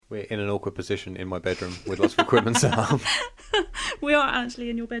We're in an awkward position in my bedroom with lots of equipment set up. We are actually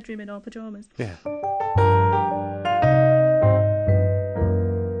in your bedroom in our pyjamas. Yeah.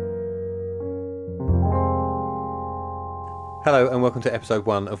 Hello and welcome to episode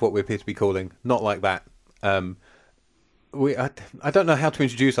 1 of what we appear to be calling Not Like That. I don't know how to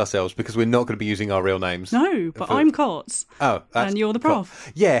introduce ourselves because we're not going to be using our real names. No, but I'm Cots. Oh, and you're the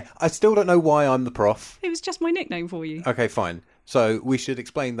prof. Yeah, I still don't know why I'm the prof. It was just my nickname for you. Okay, fine. So we should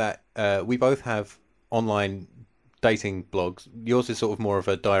explain that we both have online dating blogs. Yours is sort of more of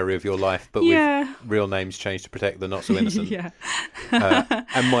a diary of your life, but with real names changed to protect the not so innocent. Yeah.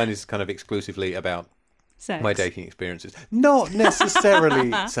 And mine is kind of exclusively about Sex. my dating experiences. Not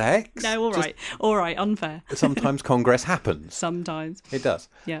necessarily sex. No, all right. All right, unfair. Sometimes Congress happens. Sometimes. It does.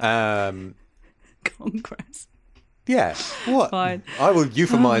 Yeah. Congress. Yeah. What? Fine. I will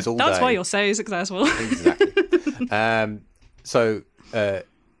euphemize all day. That's why you're so successful. Exactly. So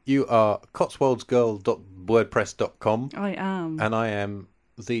you are cotswoldsgirl.wordpress.com. I am. And I am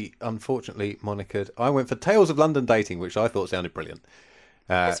the unfortunately monikered. I went for Tales of London Dating, which I thought sounded brilliant.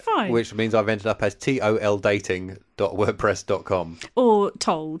 It's fine. Which means I've ended up as toldating.wordpress.com. Or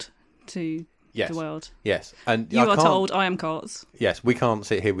told to the world. Yes. And you are told, I am Cots. Yes, we can't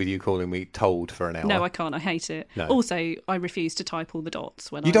sit here with you calling me told for an hour. No, I can't. I hate it. No. Also, I refuse to type all the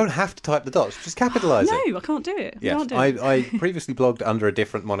dots when You don't have to type the dots, just capitalise it. No, I can't do it. Yes, I previously blogged under a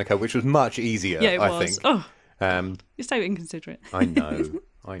different moniker, which was much easier, it I was. think. Oh, you're so inconsiderate. I know.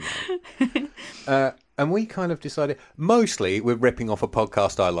 And we kind of decided, mostly we're ripping off a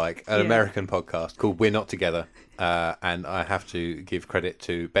podcast I like, an American podcast called We're Not Together. And I have to give credit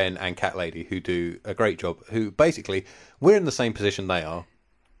to Ben and Cat Lady, who do a great job, who basically, we're in the same position they are.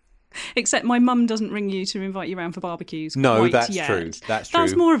 Except my mum doesn't ring you to invite you around for barbecues. No, quite that's yet. true. That's true.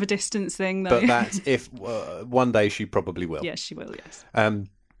 That's more of a distance thing, though. But that's if one day she probably will. Yes, she will, yes.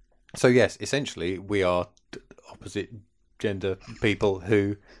 So, yes, essentially, we are opposite gender people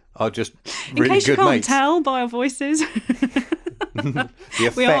who are just really good mates. In case you can't tell by our voices.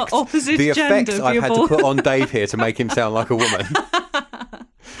 We are opposite the gender. effects I've had to put on Dave here to make him sound like a woman.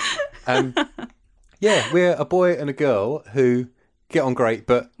 Yeah, we're a boy and a girl who get on great,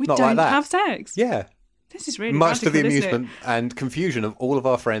 but not like that. We don't have sex. Yeah. This is really much to the radical, amusement and confusion of all of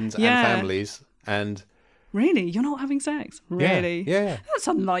our friends and families. And really? You're not having sex? Really? Yeah. That's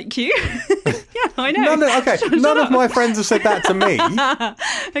unlike you. Yeah, I know. None of my friends have said that to me.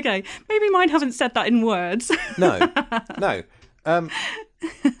 Okay, maybe mine haven't said that in words. No.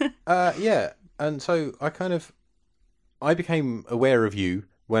 Yeah, and so I became aware of you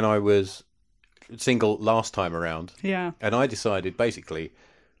when I was single last time around. Yeah. And I decided, basically,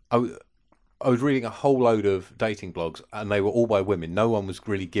 I was reading a whole load of dating blogs, and they were all by women. No one was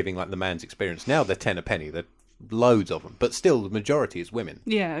really giving like the man's experience. Now they're 10 a penny. There are loads of them, but still the majority is women.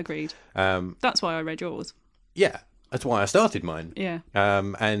 Yeah, agreed. That's why I read yours. Yeah, that's why I started mine. Yeah.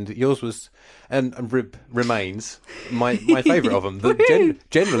 And yours was, and remains my favourite of them.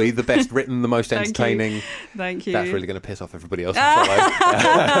 Generally the best written, the most entertaining. Thank you. That's really going to piss off everybody else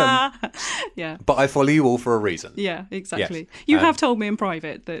I follow. Yeah. But I follow you all for a reason. Yeah, exactly. Yes. You have told me in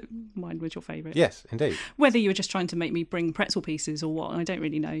private that mine was your favourite. Yes, indeed. Whether you were just trying to make me bring pretzel pieces or what, I don't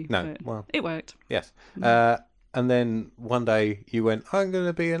really know. No, but well, it worked. Yes. And then one day you went, I'm going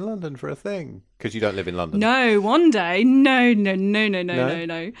to be in London for a thing. Because you don't live in London. No, one day. No.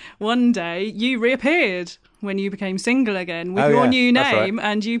 One day you reappeared when you became single again with your new name, right.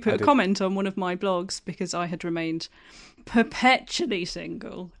 And you put a comment on one of my blogs because I had remained perpetually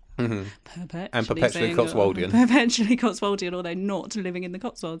single. Mm-hmm. Perpetually Cotswoldian. Perpetually Cotswoldian, although not living in the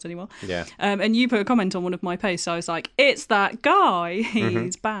Cotswolds anymore. Yeah. And you put a comment on one of my posts. So I was like, it's that guy.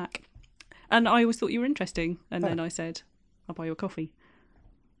 He's back. And I always thought you were interesting. And then I said, I'll buy you a coffee.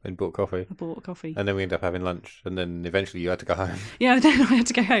 And bought coffee. I bought a coffee. And then we ended up having lunch. And then eventually you had to go home. Yeah, then I had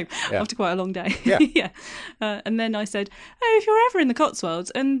to go home after quite a long day. Yeah. Yeah. And then I said, if you're ever in the Cotswolds.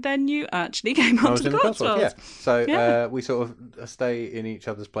 And then you actually came up to the Cotswolds. Yeah. So we sort of stay in each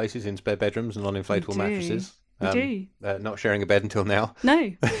other's places in spare bedrooms and on inflatable mattresses. We do. Not sharing a bed until now.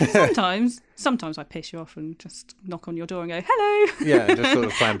 No. Sometimes I piss you off and just knock on your door and go, hello. Yeah, and just sort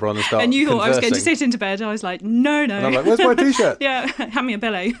of clamber on and start And you thought conversing. I was going to sit into bed. I was like, no. And I'm like, where's my T-shirt? Yeah, hand me a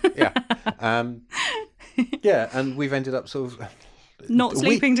pillow. Yeah. Yeah, and we've ended up sort of... Not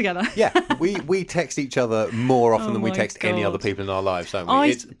sleeping together. Yeah, we text each other more often than we text any other people in our lives, don't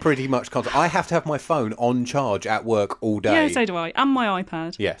we? It's pretty much constant. I have to have my phone on charge at work all day. Yeah, so do I. And my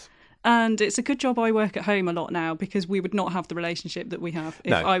iPad. Yes. And it's a good job I work at home a lot now because we would not have the relationship that we have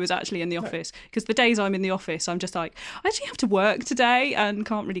if I was actually in the office. Because the days I'm in the office, I'm just like, I actually have to work today and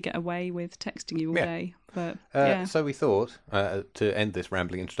can't really get away with texting you all day. But so we thought, to end this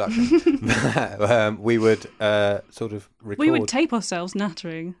rambling introduction, that we would sort of record. We would tape ourselves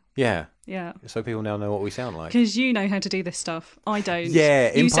nattering. Yeah. Yeah. So people now know what we sound like. Because you know how to do this stuff. I don't.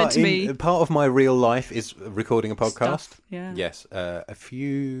 Yeah. You said to me... Part of my real life is recording a podcast. Stuff. Yeah. Yes.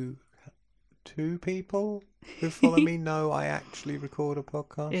 Two people who follow me know I actually record a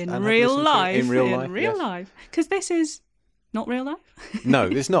podcast. In real life. In real life. In real life. Because this is not real life. No,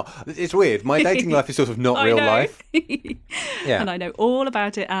 it's not. It's weird. My dating life is sort of not real life. Yeah. And I know all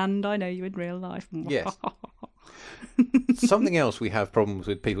about it, and I know you in real life. Yes. Something else we have problems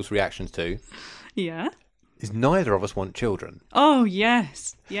with people's reactions to is neither of us want children. Oh,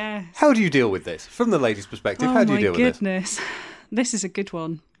 yes. Yes. How do you deal with this? From the lady's perspective, how do you deal with this? Oh, my goodness. This is a good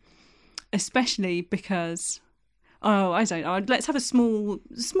one. Especially because... Oh, I don't know. Let's have a small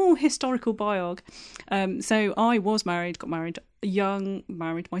historical biog. So I was married, got married young,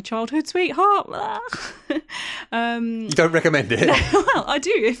 married my childhood sweetheart. You don't recommend it? Well, I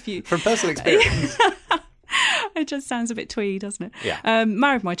do if you... From personal experience. It just sounds a bit twee, doesn't it? Yeah.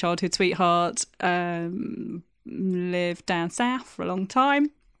 Married my childhood sweetheart. Lived down south for a long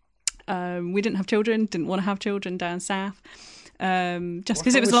time. We didn't have children. Didn't want to have children down south. Just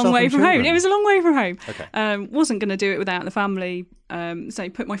because it was a long way from home. It was a long way from home. Okay. Wasn't going to do it without the family. So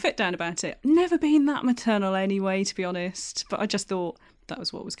put my foot down about it. Never been that maternal anyway, to be honest. But I just thought that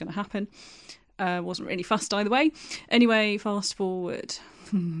was what was going to happen. Wasn't really fussed either way. Anyway, fast forward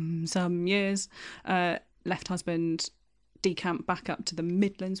some years. Left husband, decamped back up to the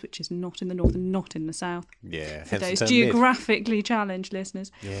Midlands, which is not in the north and not in the south. Yeah. For those geographically challenged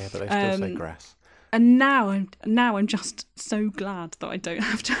listeners. Yeah, but they still say grass. And now I'm just so glad that I don't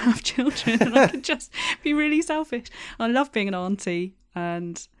have to have children and I can just be really selfish. I love being an auntie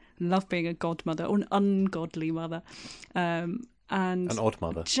and love being a godmother or an ungodly mother. And an odd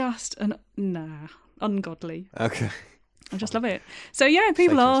mother. Ungodly. Okay. I just love it. So yeah,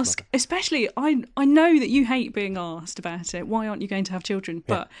 people ask, especially I know that you hate being asked about it. Why aren't you going to have children?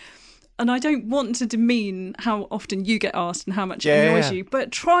 Yeah. And I don't want to demean how often you get asked and how much it annoys you,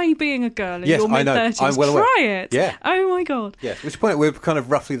 but try being a girl in your mid-30s. Try it. Yeah. Oh, my God. Yeah. Which point we're kind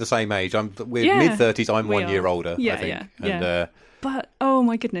of roughly the same age. We're mid-30s. I'm 1 year older, I think. Yeah. But, oh,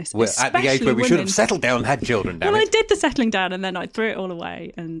 my goodness. We're at the age where we should have settled down and had children, damn Well, it. I did the settling down and then I threw it all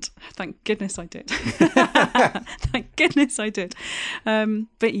away. And thank goodness I did. Thank goodness I did.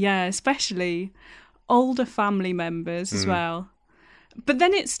 But, yeah, especially older family members as well. But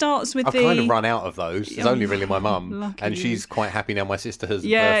then it starts with I've kind of run out of those. There's only really my mum, and she's quite happy now. My sister has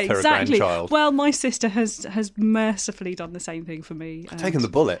birthed her a grandchild. Well, my sister has mercifully done the same thing for me. Taken the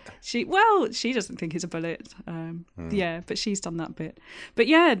bullet. She doesn't think it's a bullet. Yeah, but she's done that bit. But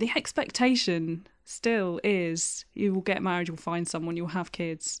yeah, the expectation still is you will get married, you'll find someone, you'll have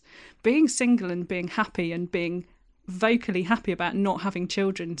kids. Being single and being happy and being vocally happy about not having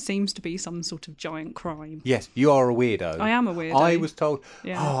children seems to be some sort of giant crime. Yes, you are a weirdo. I am a weirdo. I was told...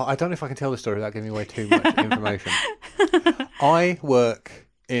 Yeah. Oh, I don't know if I can tell the story without giving away too much information. I work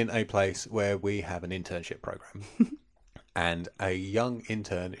in a place where we have an internship program. And a young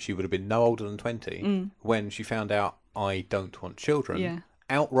intern, she would have been no older than 20, when she found out I don't want children,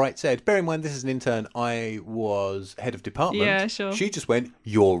 outright said, bear in mind this is an intern, I was head of department. Yeah, sure. She just went,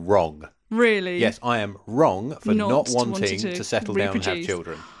 you're wrong. Really? Yes, I am wrong for not wanting to settle down and have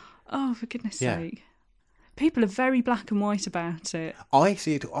children. Oh, for goodness sake. People are very black and white about it. I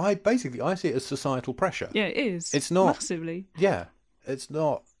see it as societal pressure. Yeah, it is. It's not... Massively. Yeah, it's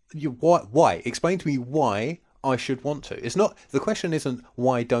not... Why? Explain to me why I should want to. It's not... The question isn't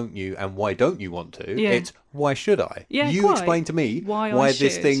why don't you and why don't you want to. Yeah. It's why should I? Yeah, you explain to me why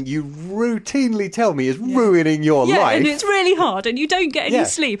this thing you routinely tell me is ruining your life. Yeah, and it's really hard and you don't get any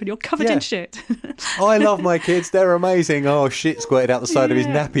sleep and you're covered in shit. I love my kids. They're amazing. Oh, shit squirted out the side of his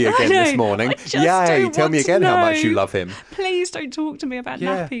nappy again this morning. Yay, tell me again how much you love him. Please don't talk to me about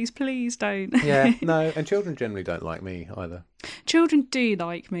nappies. Please don't. Yeah, no. And children generally don't like me either. Children do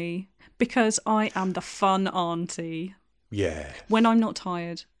like me because I am the fun auntie. Yeah. When I'm not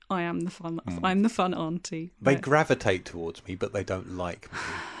tired, I am the fun. I'm the fun auntie. They gravitate towards me, but they don't like me.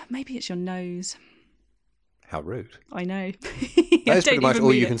 Maybe it's your nose. How rude. I know. That's pretty much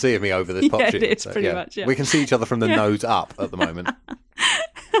all you can see of me over this pop shoot. It is pretty much, yeah. We can see each other from the nose up at the moment.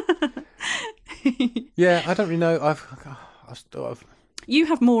 Yeah, I don't really know. You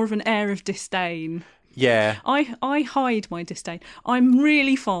have more of an air of disdain. Yeah. I hide my disdain. I'm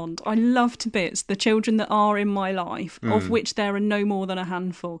really fond. I love to bits the children that are in my life, of which there are no more than a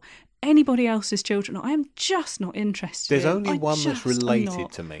handful. Anybody else's children, I am just not interested There's in. only one that's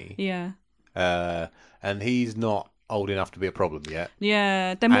related to me. Yeah. And he's not old enough to be a problem yet.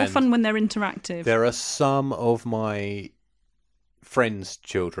 Yeah, they're more fun when they're interactive. There are some of my friends'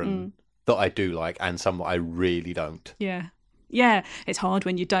 children that I do like, and some that I really don't. Yeah. Yeah, it's hard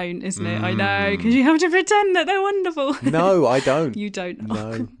when you don't, isn't it? I know, because you have to pretend that they're wonderful. No, I don't. You don't.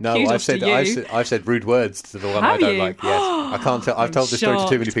 No. I've said rude words to the one I don't like. Yes, I can't tell. I've told this story to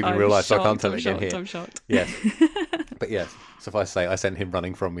too many people in real life, so I can't tell it again here. I'm shocked. Yes, but yes, suffice to say, I sent him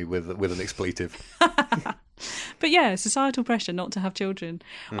running from me with an expletive. But yeah, societal pressure not to have children.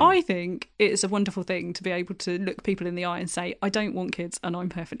 I think it's a wonderful thing to be able to look people in the eye and say, I don't want kids, and I'm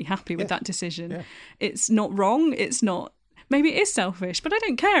perfectly happy with that decision. Yeah. It's not wrong. It's not. Maybe it is selfish, but I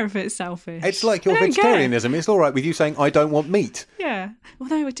don't care if it's selfish. It's like your vegetarianism. It's all right with you saying, I don't want meat. Yeah.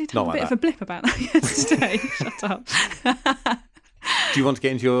 Although I did have a bit of a blip about that yesterday. Shut up. Do you want to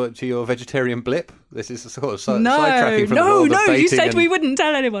get into your vegetarian blip? This is sort of sidetracking from the world of dating. No, you said we wouldn't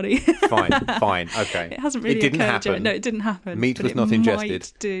tell anybody. Fine, okay. It hasn't really occurred yet. No, it didn't happen. Meat was not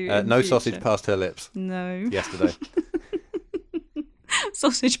ingested. No sausage passed her lips. No. Yesterday.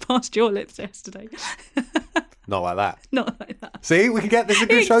 Sausage passed your lips yesterday. Not like that. Not like that. See, we can get this a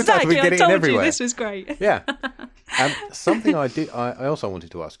good show title. We can get it in everywhere. This was great. Yeah. Something I also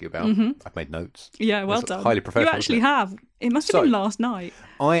wanted to ask you about. I've made notes. Yeah, well done. Highly professional. You actually have. It must have been last night.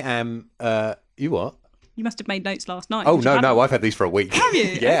 I am. You what? You must have made notes last night. Oh no! I've had these for a week. Have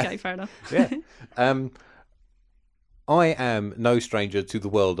you? Yeah. Okay, fair enough. Yeah. I am no stranger to the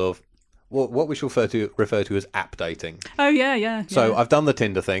world of what we shall refer to as app dating. Oh, yeah. So I've done the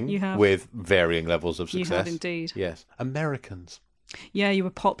Tinder thing with varying levels of success. You have indeed. Yes. Americans. Yeah, you were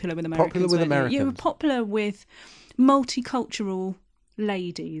popular with Americans. You were popular with multicultural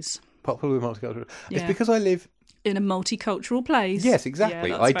ladies. Popular with multicultural. Yeah. It's because I live in a multicultural place. Yes, exactly.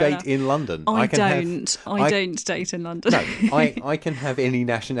 Yeah, I date in London. I don't date in London. No, I can have any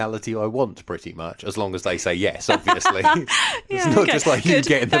nationality I want, pretty much, as long as they say yes, obviously. It's not just like you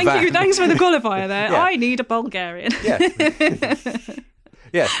get in the van. Thanks for the qualifier there. Yeah. I need a Bulgarian. Yes.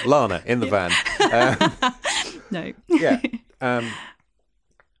 Yes, Lana in the van. No. Yeah.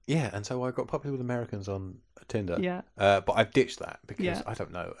 Yeah, and so I got popular with Americans on Tinder. Yeah. But I've ditched that because, I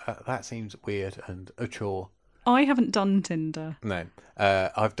don't know, that seems weird and a chore. I haven't done Tinder. No.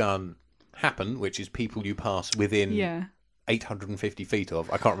 I've done Happen, which is people you pass within 850 feet of.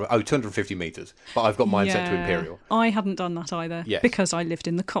 I can't remember. Oh, 250 metres. But I've got mine set to Imperial. I hadn't done that either. Yes. Because I lived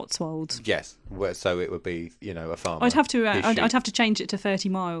in the Cotswolds. Yes. So it would be, a farmer. I'd have to change it to 30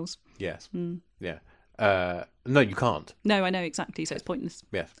 miles. Yes. Yeah. No, you can't. No, I know exactly, so it's pointless.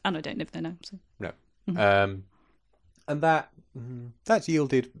 Yes. And I don't live there now. So. No. Mm-hmm. And that's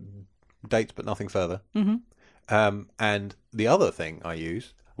yielded dates but nothing further. Mm-hmm. And the other thing I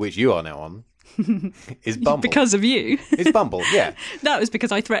use, which you are now on, is Bumble. Because of you. It's Bumble, yeah. That was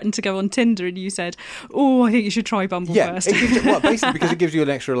because I threatened to go on Tinder and you said, I think you should try Bumble first. Basically because it gives you an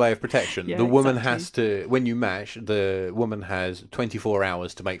extra layer of protection. Yeah, the woman has to, when you match, the woman has 24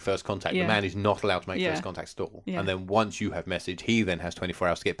 hours to make first contact. Yeah. The man is not allowed to make first contact at all. Yeah. And then once you have messaged, he then has 24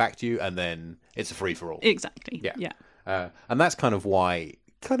 hours to get back to you, and then it's a free-for-all. Exactly, yeah. And that's kind of why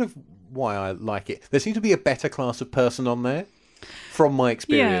I like it. There seems to be a better class of person on there, from my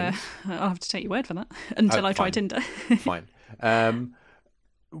experience. Yeah, I'll have to take your word for that until I try Tinder. Fine.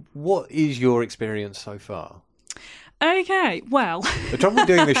 What is your experience so far? Okay, well... The trouble with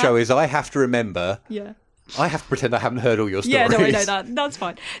doing this show is I have to remember... Yeah. I have to pretend I haven't heard all your stories. Yeah, no, I know that. That's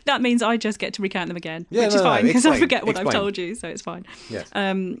fine. That means I just get to recount them again, which is fine, because I forget what I've told you, so it's fine. Yes.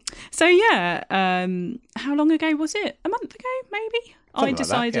 How long ago was it? A month ago, maybe? I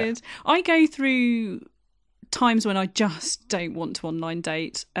decided... I go through times when I just don't want to online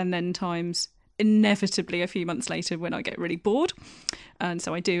date, and then times inevitably a few months later when I get really bored, and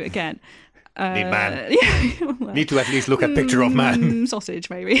so I do it again. Need man. Well, need to at least look at picture of man. Sausage,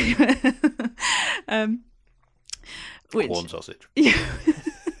 maybe. Corn sausage. Yeah.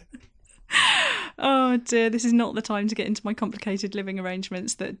 Oh dear, this is not the time to get into my complicated living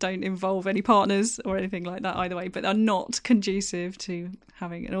arrangements that don't involve any partners or anything like that either way, but are not conducive to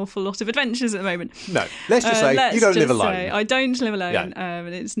having an awful lot of adventures at the moment. No, let's just say you don't live alone. I don't live alone, and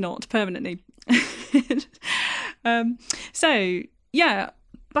it's not permanently.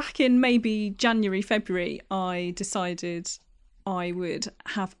 Back in maybe January, February, I decided I would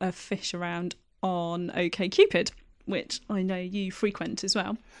have a fish around on OkCupid, which I know you frequent as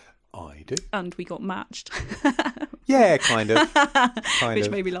well. I do. And we got matched. Yeah, kind of. Which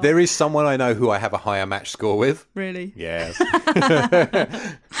made me laugh. There is someone I know who I have a higher match score with. Really? Yes.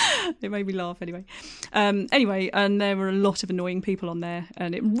 It made me laugh anyway. Anyway, and there were a lot of annoying people on there,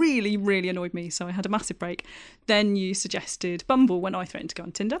 and it really, really annoyed me, so I had a massive break. Then you suggested Bumble when I threatened to go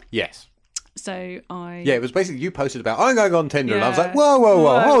on Tinder. Yes. So Yeah, it was basically you posted about, I'm going on Tinder, and I was like,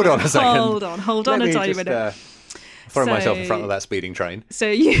 whoa, hold on a second. Hold on a tiny minute. Throw myself in front of that speeding train. So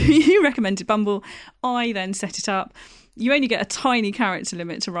you recommended Bumble. I then set it up. You only get a tiny character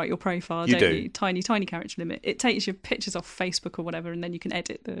limit to write your profile, don't you? Tiny character limit. It takes your pictures off Facebook or whatever, and then you can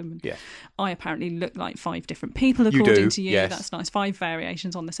edit them. Yeah. I apparently look like 5 different people according to you. Yes. That's nice. 5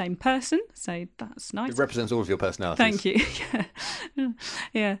 variations on the same person, so that's nice. It represents all of your personalities. Thank you.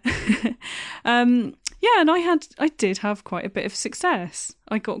 Yeah. Yeah, and I did have quite a bit of success.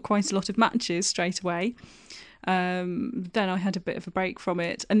 I got quite a lot of matches straight away. Then I had a bit of a break from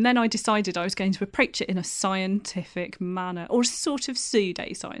it, and then I decided I was going to approach it in a scientific manner, or a sort of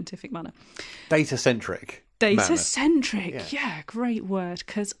pseudo-scientific manner. Data-centric. Yeah, great word,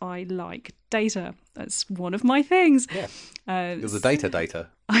 because I like data. That's one of my things. Yeah. You're the data.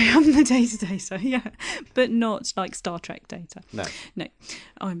 I am the data, yeah, but not like Star Trek data. No.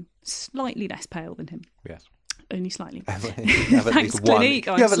 I'm slightly less pale than him. Yes. Only slightly. You have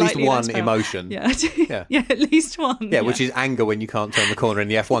at least one emotion. Yeah, at least one. Yeah, which is anger when you can't turn the corner in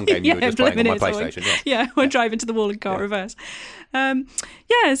the F1 game you were just playing on my PlayStation. We're driving to the wall and can't reverse.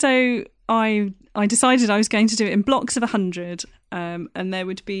 So I decided I was going to do it in blocks of 100, and there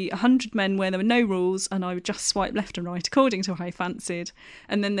would be 100 men where there were no rules, and I would just swipe left and right according to what I fancied.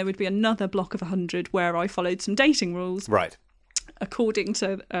 And then there would be another block of 100 where I followed some dating rules. Right. According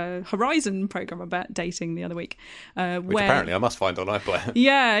to a Horizon programme about dating the other week. Which apparently I must find on iPlayer.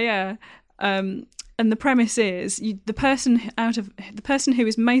 Yeah. And the premise is the person who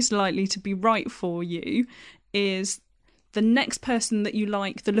is most likely to be right for you is the next person that you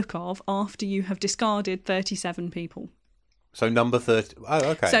like the look of after you have discarded 37 people. So number 30. Oh,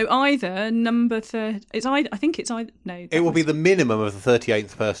 okay. So either number 30. I think it's either. No. It will be the minimum of the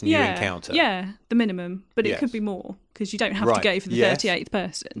 38th person you encounter. Yeah, the minimum, but it could be more because you don't have to go for the 38th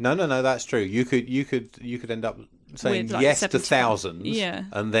person. No, that's true. You could end up saying like yes to thousands,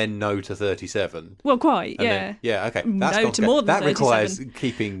 and then no to 37. Well, quite, and then, okay. That's no to more than 37. That requires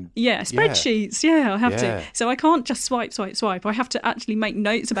keeping. Yeah, spreadsheets. Yeah, I have to. So I can't just swipe. I have to actually make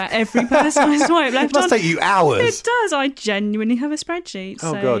notes about every person I swipe left. It must take you hours. It does. I genuinely have a spreadsheet.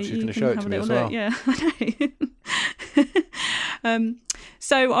 Oh so God, she's going to show it to me as well. Yeah, I know.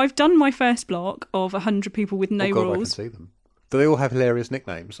 So I've done my first block of 100 people with no rules. I can see them. Do they all have hilarious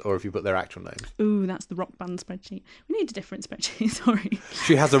nicknames, or have you put their actual names? Ooh, that's the rock band spreadsheet. We need a different spreadsheet, sorry.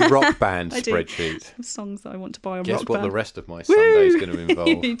 She has a rock band spreadsheet. Songs that I want to buy on Guess rock what band. The rest of my Sunday is going to involve.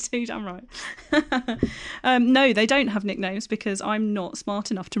 You too damn right. No, they don't have nicknames because I'm not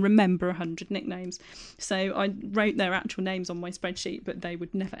smart enough to remember 100 nicknames. So I wrote their actual names on my spreadsheet, but they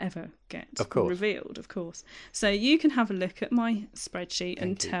would never, ever get revealed, of course. So you can have a look at my spreadsheet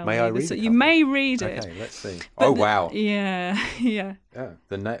and tell me. May I read it? So you may read it. Okay, let's see. But wow. Yeah. Yeah.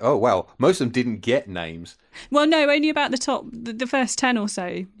 Oh wow. Most of them didn't get names. Well, no, only about the first 10 or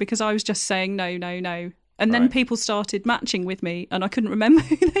so, because I was just saying no. And then people started matching with me and I couldn't remember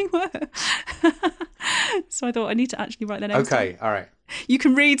who they were. So I thought I need to actually write their names down. Okay, all right. You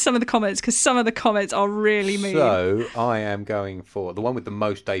can read some of the comments because some of the comments are really mean. So I am going for the one with the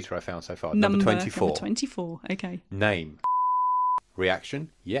most data I found so far. Number 24. Number 24, okay. Name. Reaction,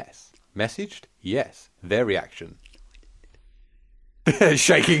 yes. Messaged, yes. Their reaction.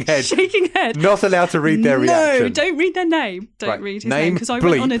 Shaking head. Not allowed to read their reaction. No, don't read their name. Don't read his name because I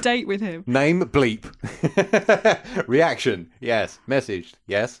went on a date with him. Name bleep. Reaction, yes. Messaged,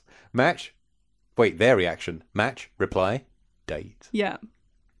 yes. Match. Wait, their reaction. Match, reply, date. Yeah.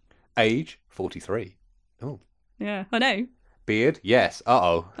 Age, 43. Oh. Yeah, I know. Beard, yes.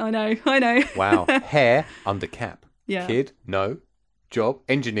 Uh-oh. I know. Wow. Hair, under cap. Yeah. Kid, no. Job,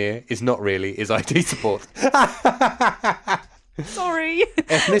 engineer, is not really, is IT support. Sorry.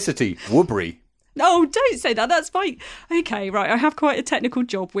 Ethnicity, Woodbury. No, don't say that. That's fine. Okay, right. I have quite a technical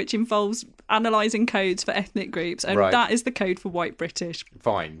job which involves analysing codes for ethnic groups, and that is the code for white British.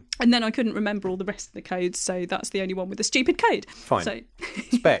 Fine. And then I couldn't remember all the rest of the codes, so that's the only one with a stupid code. Fine. So...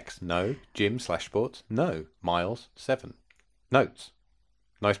 Specs, no. Gym/sports, no. Miles, 7. Notes,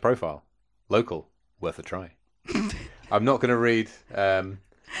 nice profile. Local, worth a try. I'm not going to read...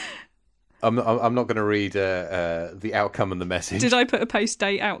 I'm not going to read the outcome and the message. Did I put a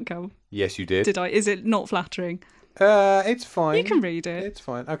post-date outcome? Yes, you did. Did I? Is it not flattering? It's fine. You can read it. It's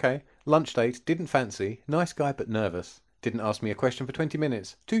fine. Okay. Lunch date. Didn't fancy. Nice guy but nervous. Didn't ask me a question for 20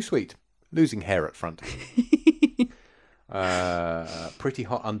 minutes. Too sweet. Losing hair at front. Pretty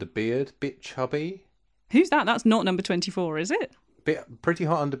hot under beard. Bit chubby. Who's that? That's not number 24, is it? Pretty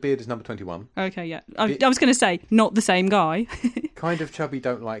hot under beard is number 21. Okay, yeah. I was going to say, not the same guy. Kind of chubby,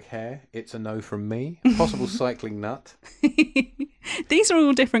 don't like hair. It's a no from me. Possible cycling nut. These are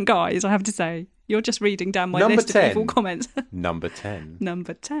all different guys, I have to say. You're just reading down my list of people comments. Number 10.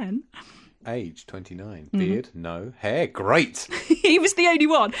 Number 10. Age 29. Beard? No. Hair? Great. He was the only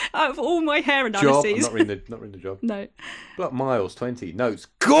one out of all my hair analyses. Job? I'm not reading the job. No. Block Miles 20. Notes?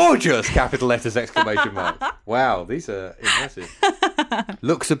 Gorgeous! Capital letters! Exclamation mark. Wow, these are impressive.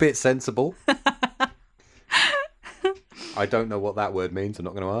 Looks a bit sensible. I don't know what that word means. I'm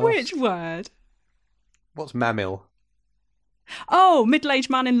not going to ask. Which word? What's mammal? Oh, middle-aged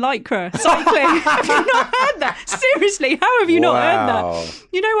man in lycra, cycling. Have you not heard that? Seriously, how have you not heard that?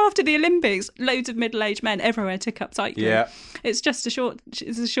 You know, after the Olympics, loads of middle-aged men everywhere took up cycling. Yeah. It's just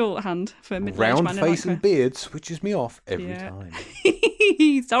it's a shorthand for middle-aged man in lycra. Round face and beard switches me off every time.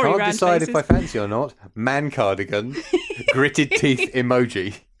 Sorry, Can't round decide faces. if I fancy or not. Man cardigan, gritted teeth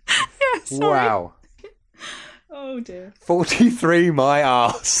emoji. Yeah, sorry. Wow. Oh dear. 43 my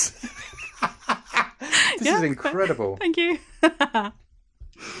arse. This is incredible. Thank you.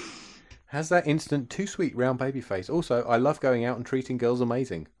 Has that instant too sweet round baby face. Also, I love going out and treating girls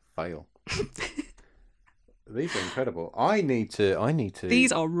amazing. Fail. These are incredible. I need to.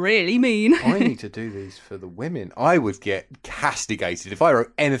 These are really mean. I need to do these for the women. I would get castigated if I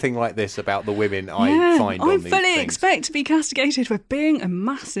wrote anything like this about the women I find on these things. I fully expect to be castigated for being a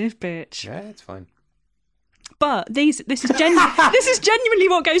massive bitch. Yeah, it's fine. But this is genuinely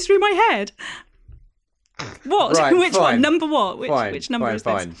what goes through my head. What? Right, which fine. one? Number what? Fine, Which number is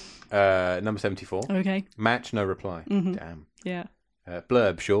fine. this? Number 74. Okay. Match, no reply. Mm-hmm. Damn. Yeah.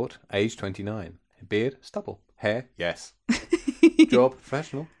 Blurb, short, age 29. Beard, stubble. Hair, yes. Job,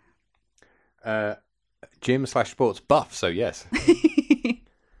 professional. Gym/sports, buff, so yes.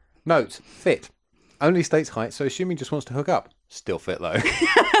 Notes, fit. Only states height, so assuming just wants to hook up. Still fit, though.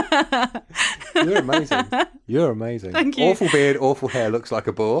 You're amazing. You're amazing. Thank you. Awful beard, awful hair, looks like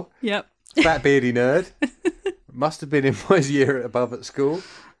a bore. Yep. Fat beardy nerd. Must have been in my year above at school.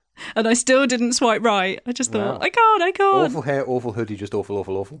 And I still didn't swipe right. I just thought, Wow. I can't. Awful hair, awful hoodie, just awful,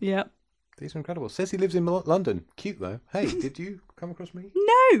 awful, awful. Yep. These are incredible. Says he lives in London. Cute, though. Hey, did you come across me?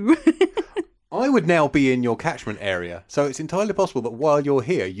 No. I would now be in your catchment area, so it's entirely possible that while you're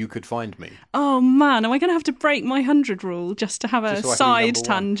here, you could find me. Oh, man. Am I going to have to break my 100 rule just to have a Just so I can be side number one?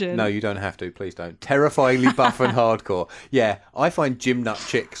 tangent? No, you don't have to. Please don't. Terrifyingly buff and hardcore. Yeah, I find gym nut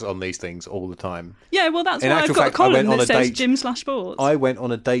chicks on these things all the time. Yeah, well, that's In why I've actual got fact, a column I went on that a says date- gym/sports. I went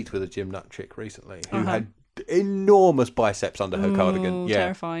on a date with a gym nut chick recently who Uh-huh. had enormous biceps under her cardigan. Yeah,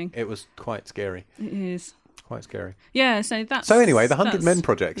 terrifying. It was quite scary. It is. Quite scary. Yeah, so that's... So anyway, the 100 that's- Men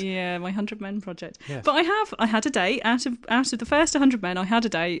Project. Yeah, my 100 Men Project. Yes. But I had a date. Out of the first 100 men, I had a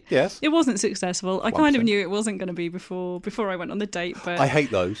date. Yes. It wasn't successful. I kind of 1%. knew it wasn't going to be before I went on the date, but... I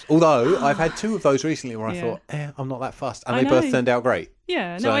hate those. Although I've had two of those recently where I Yeah. thought, I'm not that fussed. And I they both know. turned out great.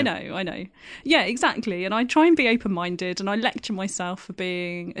 Yeah, no, So- I know. Yeah, exactly. And I try and be open-minded and I lecture myself for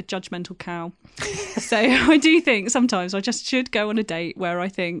being a judgmental cow. So I do think sometimes I just should go on a date where I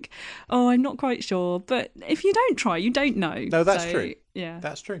think, oh, I'm not quite sure. But if you don't try, you don't know. No, that's So, true. Yeah.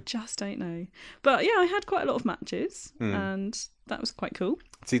 That's true. Just don't know. But yeah, I had quite a lot of matches and that was quite cool.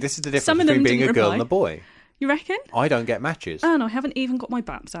 See, this is the difference Some of between them being a didn't girl reply. and a boy. You reckon? I don't get matches. And I haven't even got my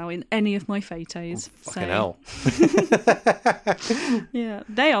baps out in any of my photos. Fucking hell. Yeah,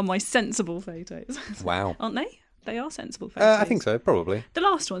 they are my sensible photos. Wow. Aren't they? They are sensible photos. I think so, probably. The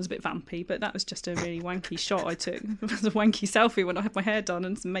last one's a bit vampy, but that was just a really wanky shot I took. It was a wanky selfie when I had my hair done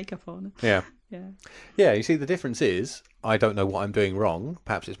and some makeup on. Yeah. Yeah. Yeah, you see, the difference is, I don't know what I'm doing wrong.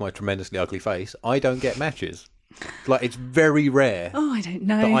 Perhaps it's my tremendously ugly face. I don't get matches. Like, it's very rare Oh, I don't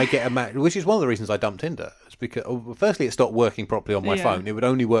know. that I get a match, which is one of the reasons I dumped Tinder. It's because, firstly, it stopped working properly on my Yeah. phone. It would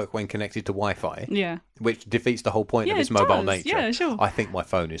only work when connected to Wi-Fi, Yeah. which defeats the whole point Yeah, of its it mobile does. nature. Yeah, sure. I think my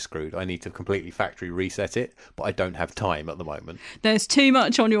phone is screwed. I need to completely factory reset it, but I don't have time at the moment. There's too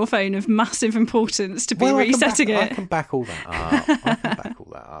much on your phone of massive importance to be Well, resetting I it. can back all that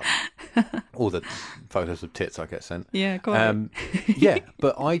up. All the photos of tits I get sent. Yeah, quite. Yeah,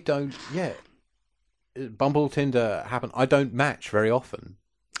 but I don't. Yeah, Bumble, Tinder happen. I don't match very often.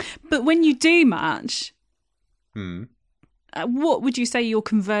 But when you do match, Hmm. what would you say your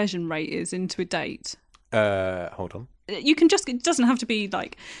conversion rate is into a date? Hold on. You can just, it doesn't have to be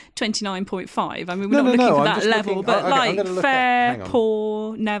like 29.5. I mean, we're No, not no, looking no, for I'm that just level, looking- but okay, I'm gonna like look fair, hang on.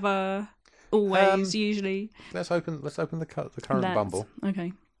 poor, never, always, usually. Let's open the current Let's. Bumble.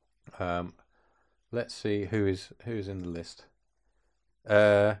 Okay. Let's see who is in the list.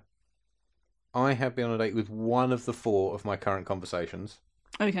 I have been on a date with one of the four of my current conversations.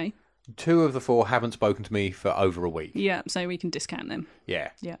 Okay. Two of the four haven't spoken to me for over a week. Yeah, so we can discount them.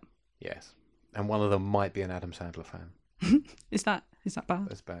 Yeah. Yeah. Yes. And one of them might be an Adam Sandler fan. Is that bad?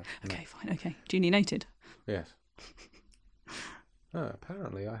 That's bad. Okay, fine. Okay. Duly noted. Yes. Oh,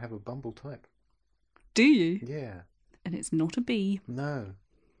 apparently I have a Bumble type. Do you? Yeah. And it's not a B. No.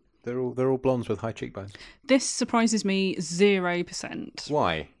 They're all blondes with high cheekbones. This surprises me 0%.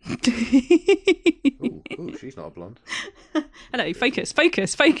 Why? Ooh, she's not a blonde. Hello, focus. Wait,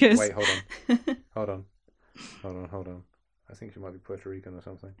 hold on. I think she might be Puerto Rican or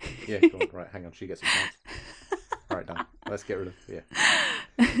something. Yeah, go on. Right, hang on. She gets a chance. Right, done. Let's get rid of... Yeah.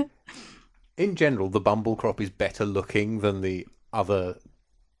 In general, the Bumble crop is better looking than the other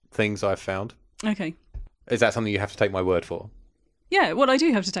things I've found. Okay. Is that something you have to take my word for? Yeah, well, I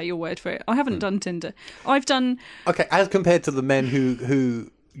do have to take your word for it. I haven't done Tinder. I've done... Okay, as compared to the men who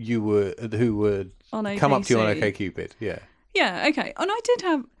would come up to you on OkCupid, yeah. Yeah, okay. And I did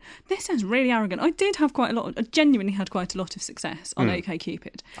have... This sounds really arrogant. I did have quite a lot... I genuinely had quite a lot of success on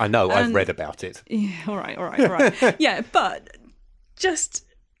OkCupid. I know, I've read about it. Yeah, all right. Yeah, but just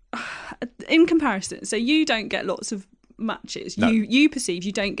in comparison, so you don't get lots of matches. No. You perceive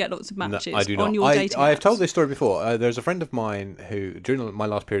you don't get lots of matches I do not. on your dating apps. I have told this story before. There's a friend of mine who, during my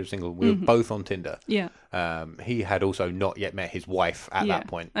last period of single, we were both on Tinder. Yeah. He had also not yet met his wife at that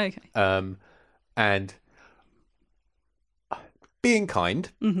point. Okay. And being kind,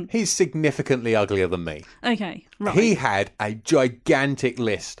 he's significantly uglier than me. Okay, right. He had a gigantic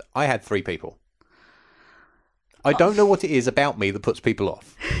list. I had 3 people. I don't know what it is about me that puts people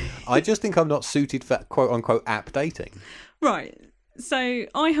off. I just think I'm not suited for quote-unquote app dating. Right. So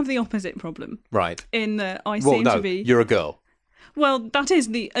I have the opposite problem. Right. In that I seem to be... you're a girl. Well, that is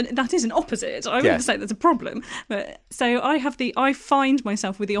an opposite. I wouldn't say that's a problem. But so I find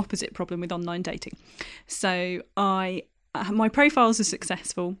myself with the opposite problem with online dating. So my profiles are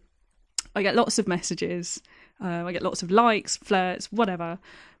successful. I get lots of messages. I get lots of likes, flirts, whatever,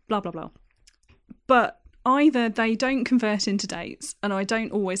 blah, blah, blah. But either they don't convert into dates, and I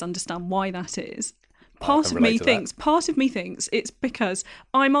don't always understand why that is. Part of me thinks it's because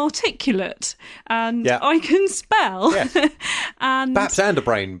I'm articulate and I can spell. Yes. And Baps and a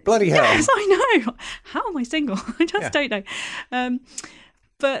brain. Bloody hell. Yes, I know. How am I single? I just don't know.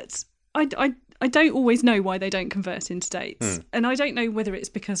 But I don't always know why they don't convert into dates. And I don't know whether it's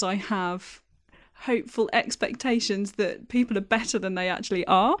because I have hopeful expectations that people are better than they actually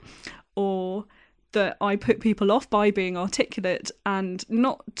are, or that I put people off by being articulate and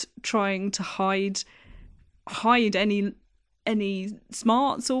not trying to hide any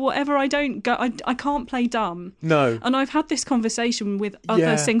smarts or whatever. I can't play dumb. No. And I've had this conversation with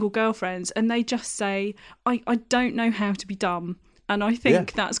other single girlfriends, and they just say, I don't know how to be dumb. And I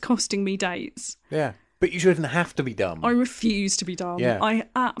think that's costing me dates. Yeah. But you shouldn't have to be dumb. I refuse to be dumb. Yeah. I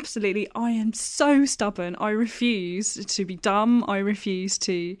am so stubborn. I refuse to be dumb. I refuse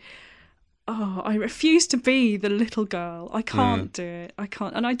to be the little girl. I can't do it. I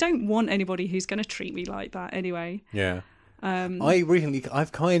can't. And I don't want anybody who's going to treat me like that anyway. Yeah.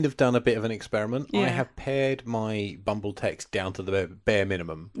 I've kind of done a bit of an experiment. Yeah. I have pared my Bumble text down to the bare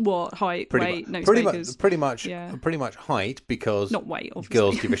minimum. What? Height, weight, no speakers? Pretty much height, because not weight, obviously.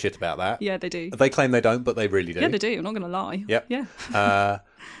 Girls give a shit about that. Yeah, they do. They claim they don't, but they really do. Yeah, they do. I'm not going to lie. Yep. Yeah.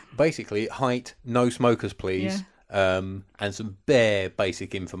 Basically, height, no smokers, please. Yeah. And some bare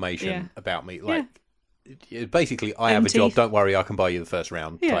basic information about me. Like, basically, I have a teeth. job. Don't worry, I can buy you the first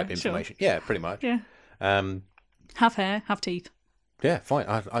round type information. Sure. Yeah, pretty much. Yeah. Have hair, have teeth. Yeah, fine.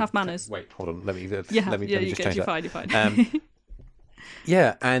 Have manners. Wait, hold on. Let me just You're change that. fine.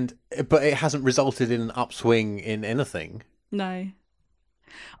 Yeah, but it hasn't resulted in an upswing in anything. No.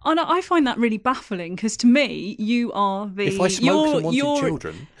 And I find that really baffling, because to me, you are the... If I smoked and wanted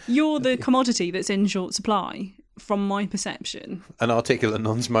children... You're the commodity that's in short supply, from my perception. An articulate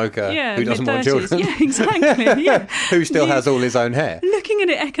non-smoker who doesn't want children. Yeah, exactly. Yeah. Who still has all his own hair. Looking at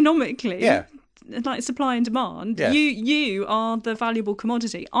it economically... Yeah. Like supply and demand, yes. you are the valuable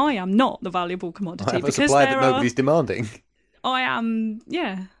commodity. I am not the valuable commodity. I have a supply that nobody's demanding. I am,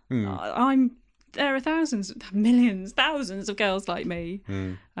 yeah. There are thousands of girls like me.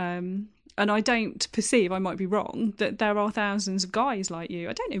 And I don't perceive, I might be wrong, that there are thousands of guys like you.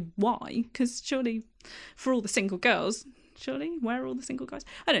 I don't know why, because surely for all the single girls... where are all the single guys?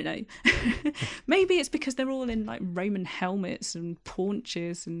 I don't know. Maybe it's because they're all in like Roman helmets and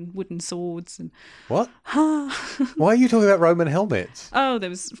paunches and wooden swords and... What? Why are you talking about Roman helmets? Oh, there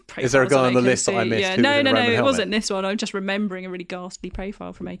was... Is there a guy on the list that I missed? Yeah. No, it wasn't this one. I'm just remembering a really ghastly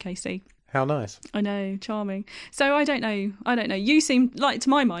profile from AKC. How nice. I know, charming. So I don't know. You seem like, to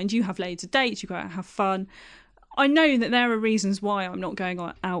my mind, you have loads of dates, you go out and have fun. I know that there are reasons why I'm not going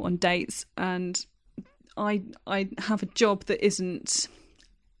out on dates, and I have a job that isn't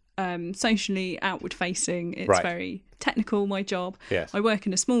socially outward facing. It's very technical, my job. Yes. I work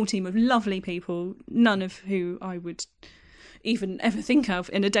in a small team of lovely people, none of who I would even ever think of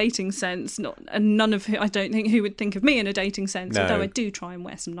in a dating sense. And none of I don't think who would think of me in a dating sense. No. Although I do try and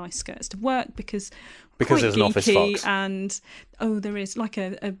wear some nice skirts to work because there's an office fox. And there is like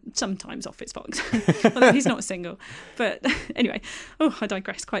a sometimes office fox. Although he's not single. But anyway, I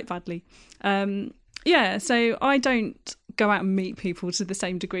digress quite badly. So I don't go out and meet people to the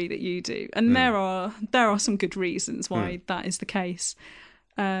same degree that you do, and there are some good reasons why that is the case.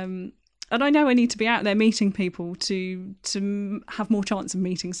 And I know I need to be out there meeting people to have more chance of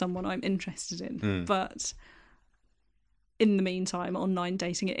meeting someone I'm interested in. But in the meantime, online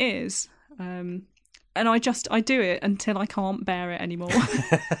dating it is. And I do it until I can't bear it anymore.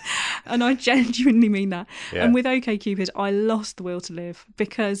 And I genuinely mean that. Yeah. And with OkCupid, I lost the will to live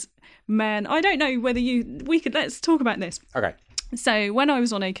because, man, I don't know whether let's talk about this. Okay. So when I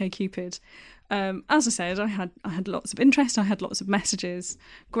was on OkCupid, as I said, I had lots of interest. I had lots of messages.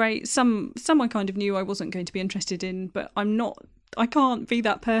 Great. Some I kind of knew I wasn't going to be interested in, but I can't be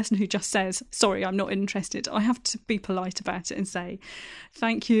that person who just says, sorry, I'm not interested. I have to be polite about it and say,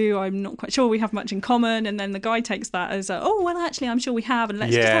 thank you, I'm not quite sure we have much in common. And then the guy takes that as, actually, I'm sure we have. And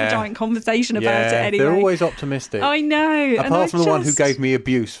let's just have a giant conversation about it anyway. They're always optimistic. I know. Apart from the one who gave me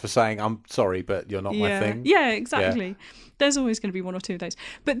abuse for saying, I'm sorry, but you're not my thing. Yeah, exactly. Yeah. There's always going to be one or two of those.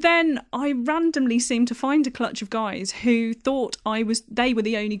 But then I randomly seemed to find a clutch of guys who thought they were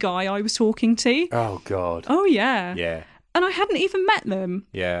the only guy I was talking to. Oh, God. Oh, yeah. Yeah. And I hadn't even met them.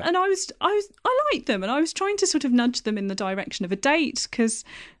 Yeah. And I liked them, and I was trying to sort of nudge them in the direction of a date, because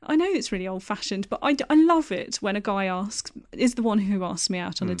I know it's really old-fashioned, but I love it when a guy is the one who asks me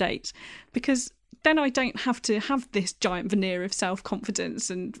out on a date, because then I don't have to have this giant veneer of self-confidence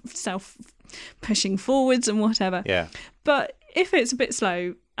and self-pushing forwards and whatever. Yeah. But if it's a bit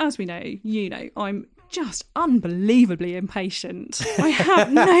slow, as we know, I'm just unbelievably impatient. I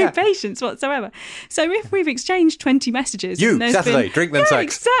have no patience whatsoever. So if we've exchanged 20 messages... Saturday, drink then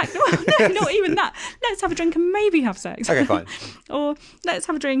sex. Exactly. Well, no, not even that. Let's have a drink and maybe have sex. Okay, fine. Or let's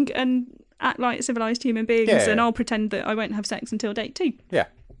have a drink and act like civilised human beings, and I'll pretend that I won't have sex until date 2. Yeah.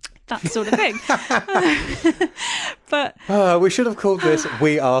 That sort of thing. But... we should have called this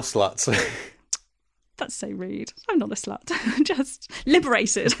We Are Sluts. That's so rude. I'm not a slut. Just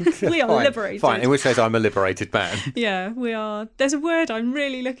liberated. We are liberated. Fine, in which case I'm a liberated man. Yeah, we are. There's a word I'm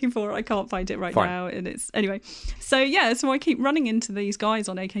really looking for. I can't find it right now. And it's anyway. So I keep running into these guys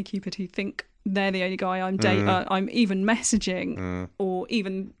on OkCupid who think they're the only guy I'm even messaging or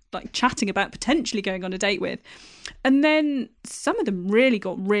even like chatting about potentially going on a date with. And then some of them really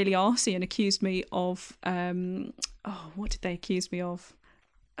got really arsey and accused me of what did they accuse me of?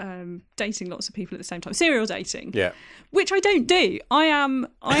 Dating lots of people at the same time, serial dating, which I don't do. I am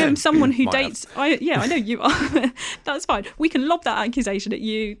someone who dates. I know you are. That's fine. We can lob that accusation at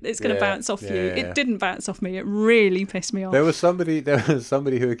you. It's going to bounce off you. It didn't bounce off me. It really pissed me off. There was somebody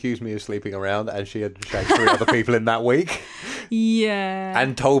who accused me of sleeping around, and she had shagged 3 other people in that week. Yeah,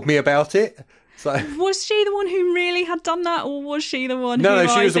 and told me about it. So was she the one who really had done that, or was she the one? No,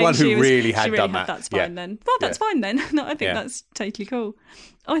 she was the one who really had done that. That's fine then. Well, that's fine then. No, I think that's totally cool.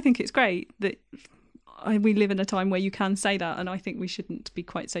 I think it's great that we live in a time where you can say that, and I think we shouldn't be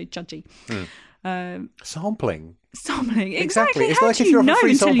quite so judgy. Sampling, exactly. It's How like do if you you're know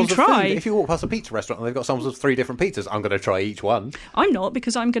free until you samples of try? food. If you walk past a pizza restaurant and they've got samples of 3 different pizzas, I'm going to try each one. I'm not,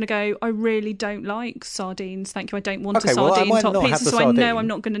 because I'm going to go, I really don't like sardines. Thank you. I don't want a sardine top pizza, so I know I'm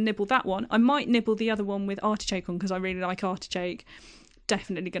not going to nibble that one. I might nibble the other one with artichoke on because I really like artichoke.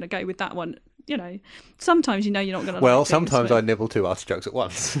 Definitely going to go with that one. Sometimes you're not going to. Well, sometimes I nibble 2 artichokes at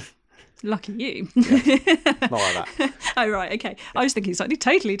once. Lucky you. Not like that. Oh, right, okay. I was thinking something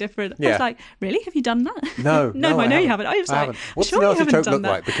totally different. I was like, really? Have you done that? No, I know you haven't. I was like, what's sure an artichoke look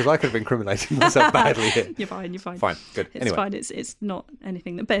that? like? Because I could have incriminated myself badly here. You're fine. Fine, good. It's fine. It's not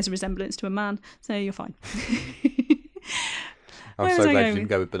anything that bears a resemblance to a man, so you're fine. I'm so glad you didn't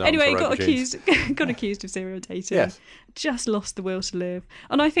go with bananas. Anyway, got accused of serial dating. Yes. Just lost the will to live.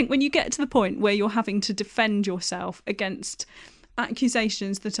 And I think when you get to the point where you're having to defend yourself against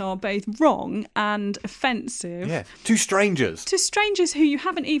accusations that are both wrong and offensive to strangers who you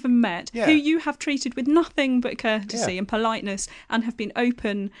haven't even met, who you have treated with nothing but courtesy and politeness and have been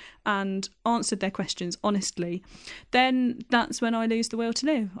open and answered their questions honestly, then that's when I lose the will to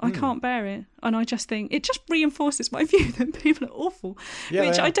live. I can't bear it, and I just think it just reinforces my view that people are awful,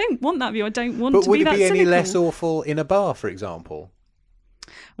 which I don't want that view. I don't want to be that cynical. But would it be any less awful in a bar, for example?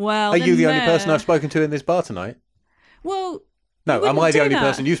 Well, are you the only person I've spoken to in this bar tonight? Well, No, am I the only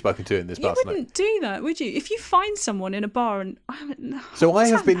person you've spoken to in this past night? You wouldn't do that, would you? If you find someone in a bar and... So I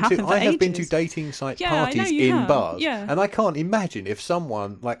have been to dating site parties in bars, and I can't imagine if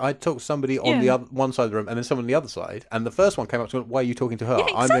someone, like, I'd talk to somebody on the other, one side of the room and then someone on the other side, and the first one came up to me, why are you talking to her? Yeah,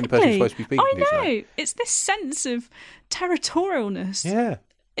 exactly. I'm the only person you're supposed to be speaking to tonight. I know. It's this sense of territorialness. Yeah.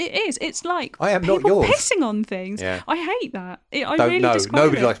 It is. It's like I am people not yours. pissing on things. Yeah. I hate that.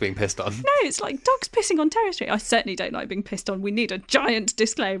 Nobody likes being pissed on. No, it's like dogs pissing on territory. I certainly don't like being pissed on. We need a giant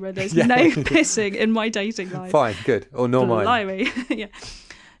disclaimer. There's no pissing in my dating life. Fine, good. Or nor mine.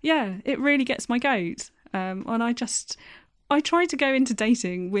 Yeah, it really gets my goat. And I try to go into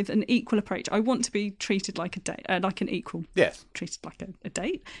dating with an equal approach. I want to be treated like like an equal. Yes. Treated like a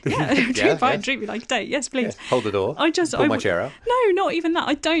date. Yeah. Treat me like a date. Yes, please. Yeah. Hold the door. Pull my chair out. No, not even that.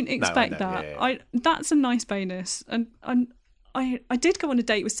 I don't expect that. Yeah. That's a nice bonus. And I did go on a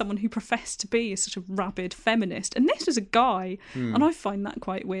date with someone who professed to be a sort of rabid feminist, and this was a guy, and I find that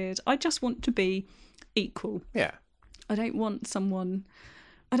quite weird. I just want to be equal. Yeah. I don't want someone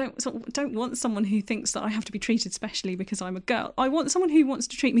who thinks that I have to be treated specially because I'm a girl. I want someone who wants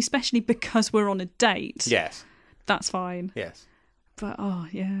to treat me specially because we're on a date. Yes. That's fine. Yes. But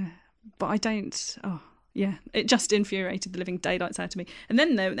I don't. It just infuriated the living daylights out of me. And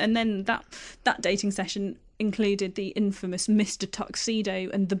then that dating session included the infamous Mr. Tuxedo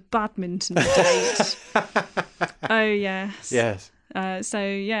and the badminton date. Oh yes. Yes.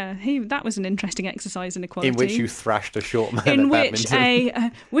 That was an interesting exercise in equality. In which you thrashed a short man at badminton.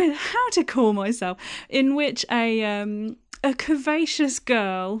 In which a curvaceous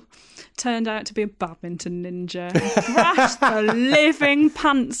girl turned out to be a badminton ninja. Thrashed the living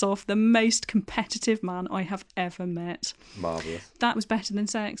pants off the most competitive man I have ever met. Marvellous. That was better than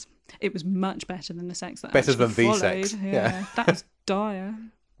sex. It was much better than the sex that better than followed. V-sex. Yeah. That was dire.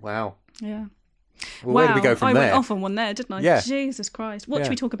 Wow. Yeah. Well, where do we go from there? I went off on one there, didn't I? Yeah. Jesus Christ. What should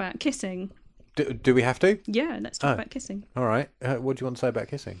we talk about? Kissing. Do we have to? Yeah, let's talk about kissing. All right. What do you want to say about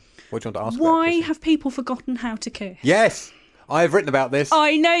kissing? What do you want to ask Why about kissing? have people forgotten how to kiss? Yes! I've written about this.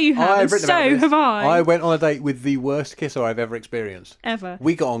 I know you have, and so have I. I went on a date with the worst kisser I've ever experienced. Ever.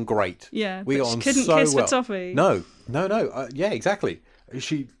 We got on great. Yeah, we got on couldn't so kiss well. for toffee. No. Yeah, exactly.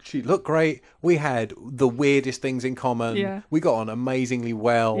 She looked great. We had the weirdest things in common. Yeah. We got on amazingly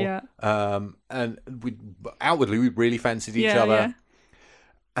well. Yeah. And outwardly we really fancied each other. Yeah.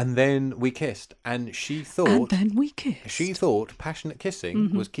 And then we kissed, and she thought passionate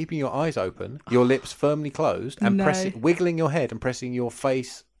kissing was keeping your eyes open, your lips firmly closed, and wiggling your head and pressing your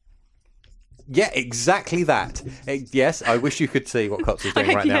face. Yeah, exactly that. Yes, I wish you could see what Cots is doing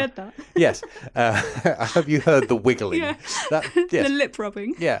right now. I hope you heard that. Yes. I hope you heard the wiggling. Yeah. Yes. The lip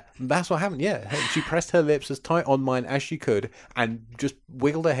rubbing. Yeah, that's what happened. Yeah. She pressed her lips as tight on mine as she could and just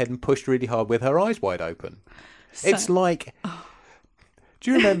wiggled her head and pushed really hard with her eyes wide open. It's like... Do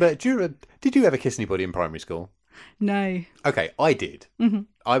you remember... Did you ever kiss anybody in primary school? No. Okay, I did. Mm-hmm.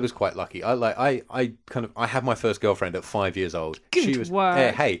 I was quite lucky. I had my first girlfriend at 5 years old. Good she was,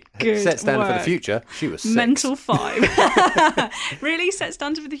 work. Set standard for the future. She was 6. Mental 5. Really? Set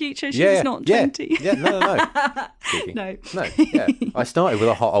standard for the future? She was not 20? Yeah, no. No. Yeah. I started with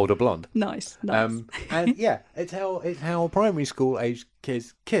a hot older blonde. Nice. And yeah, it's how primary school age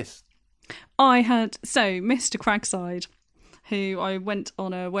kids kiss. I had Mr. Cragside, who I went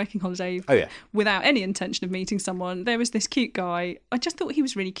on a working holiday without any intention of meeting someone. There was this cute guy. I just thought he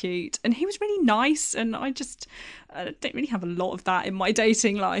was really cute and he was really nice, and I don't really have a lot of that in my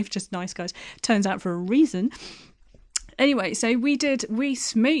dating life, just nice guys. Turns out for a reason. Anyway, so we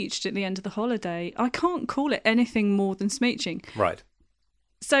smooched at the end of the holiday. I can't call it anything more than smooching. Right.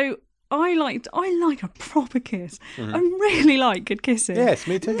 So I like a proper kiss. I really like good kissing. Yes,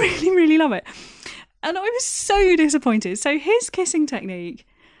 me too. Really, really love it. And I was so disappointed. So his kissing technique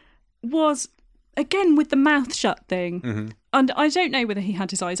was, again, with the mouth shut thing. Mm-hmm. And I don't know whether he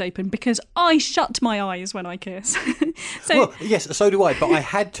had his eyes open because I shut my eyes when I kiss. Well, yes, so do I. But I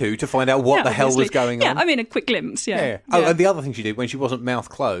had to find out what the hell was going on. Yeah, I mean, a quick glimpse, yeah. Oh, and the other thing she did when she wasn't mouth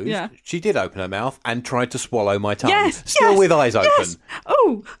closed, she did open her mouth and tried to swallow my tongue. Yes, Still with eyes open. Yes.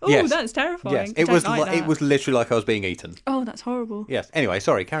 Oh, yes. That's terrifying. Yes, it was literally like I was being eaten. Oh, that's horrible. Yes. Anyway,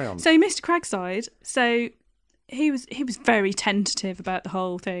 sorry, carry on. So Mr. Cragside, he was very tentative about the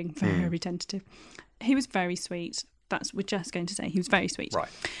whole thing. Very tentative. He was very sweet. We're just going to say he was very sweet. Right.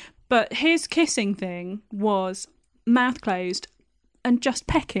 But his kissing thing was mouth closed and just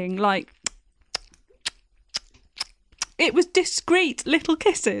pecking, like it was discreet little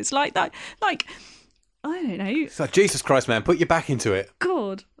kisses like that. Like, I don't know. It's like, Jesus Christ, man, put your back into it.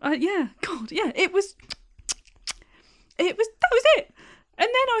 God, yeah. It was that was it. And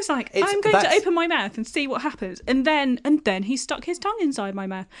then I was like, I'm going to open my mouth and see what happens. And then he stuck his tongue inside my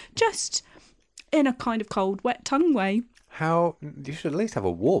mouth, just in a kind of cold, wet tongue way. How? You should at least have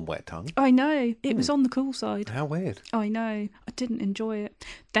a warm, wet tongue. I know. It was on the cool side. How weird. I know. I didn't enjoy it.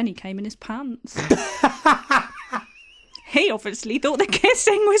 Then he came in his pants. He obviously thought the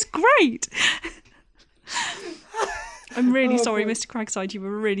kissing was great. I'm really sorry, Mr. Cragside. You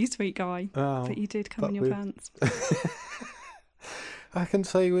were a really sweet guy. But you did come in your pants. I can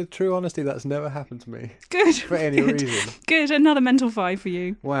say with true honesty that's never happened to me. Good. For any reason. Good. Another mental 5 for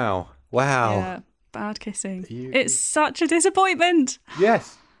you. Wow. Yeah. Bad kissing. It's such a disappointment.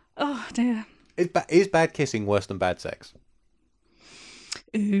 Yes. Oh, dear. Is bad kissing worse than bad sex?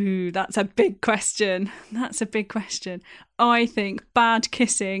 Ooh, that's a big question. I think bad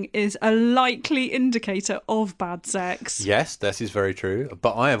kissing is a likely indicator of bad sex. Yes, this is very true.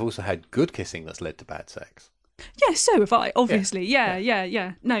 But I have also had good kissing that's led to bad sex. Yeah, so have I, obviously.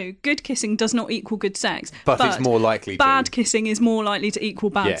 Yeah. No, good kissing does not equal good sex. But it's more likely bad kissing is more likely to equal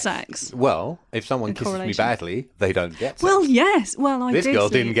bad sex. Well, if someone kisses me badly, they don't get sex. Well, yes. Well, this girl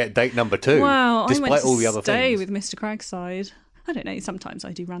didn't get date number 2, despite all the other stay things. With Mr. Cragside. I don't know, sometimes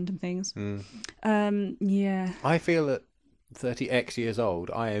I do random things. Yeah. I feel at 30x years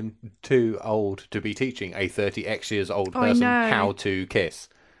old, I am too old to be teaching a 30x years old person how to kiss.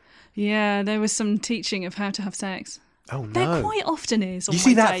 Yeah, there was some teaching of how to have sex. Oh, no. There quite often is. You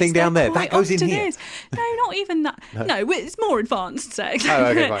see that thing down there? That goes in here. No, not even that. No, it's more advanced sex. Oh,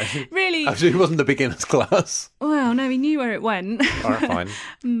 okay, fine. Really? Oh, so it wasn't the beginner's class. Well, no, he knew where it went. All right,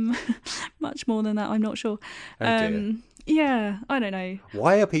 fine. Much more than that, I'm not sure. Oh, dear. Yeah, I don't know.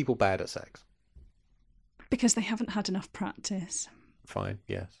 Why are people bad at sex? Because they haven't had enough practice. Fine,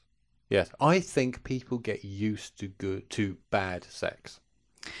 yes. I think people get used to bad sex.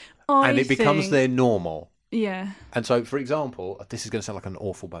 And it becomes their normal. Yeah. And so, for example, this is going to sound like an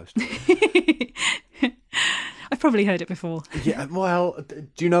awful boast. I've probably heard it before. Yeah, well,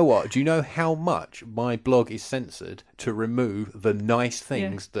 do you know what? Do you know how much my blog is censored to remove the nice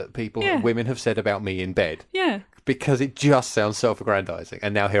things that women have said about me in bed? Yeah. Because it just sounds self-aggrandizing.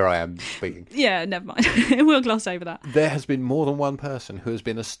 And now here I am speaking. Yeah, never mind. We'll gloss over that. There has been more than one person who has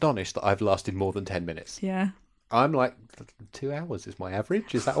been astonished that I've lasted more than 10 minutes. Yeah. I'm like, 2 hours is my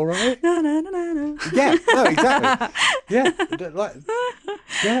average. Is that all right? No. Yeah, no, exactly. Yeah,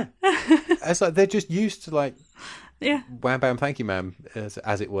 yeah. It's like they're just used to wham bam, thank you, ma'am,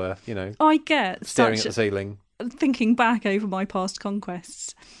 as it were. You know, I get staring at the ceiling, thinking back over my past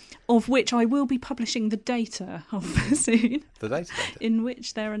conquests, of which I will be publishing the data of soon. The data. In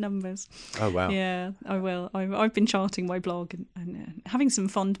which there are numbers. Oh wow. Yeah, I will. I've been charting my blog and having some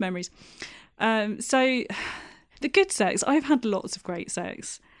fond memories. So. The good sex, I've had lots of great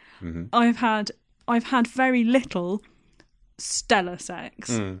sex. Mm-hmm. I've had very little stellar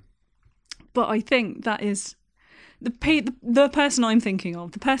sex. But I think that is the person I'm thinking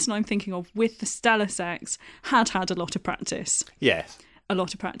of. The person I'm thinking of with the stellar sex had a lot of practice. Yes. A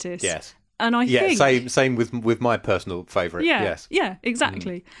lot of practice. Yes. And I think same with my personal favourite. Yeah. Yes. Yeah,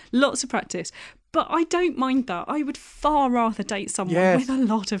 exactly. Lots of practice. But I don't mind that. I would far rather date someone with a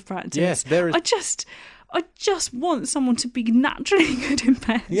lot of practice. Yes, there is. I just want someone to be naturally good in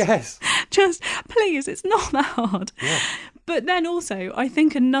bed. Yes. Just, please, it's not that hard. Yeah. But then also, I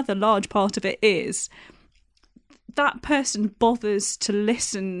think another large part of it is that person bothers to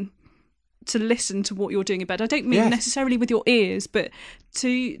listen to what you're doing in bed. I don't mean necessarily with your ears, but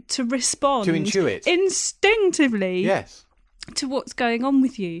to respond. To intuit. Instinctively. Yes. To what's going on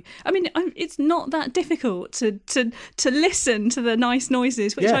with you. I mean, it's not that difficult to listen to the nice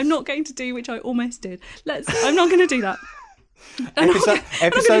noises, which I'm not going to do, which I almost did. I'm not going to do that.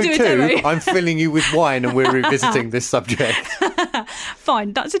 Episode 2, I'm filling you with wine and we're revisiting this subject.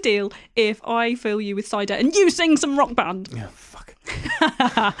 Fine, that's a deal if I fill you with cider and you sing some rock band. Oh, fuck.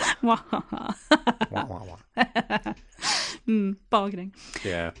 Bargaining.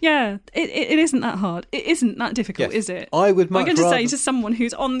 Yeah. Yeah, it isn't that hard. It isn't that difficult, is it? I would much I'm going to say to someone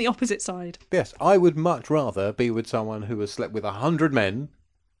who's on the opposite side. Yes, I would much rather be with someone who has slept with 100 men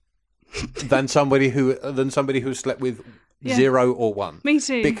than somebody who slept with 0 or 1. Me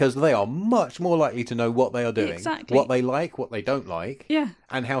too. Because they are much more likely to know what they are doing, what they like, what they don't like,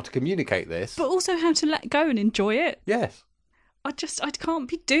 and how to communicate this. But also how to let go and enjoy it. Yes. I can't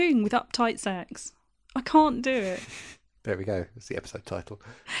be doing with uptight sex. I can't do it. There we go. That's the episode title.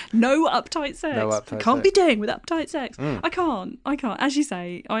 No uptight sex. I can't be doing with uptight sex. I can't. As you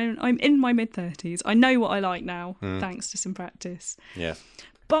say, I'm in my mid-30s. I know what I like now, thanks to some practice. Yes.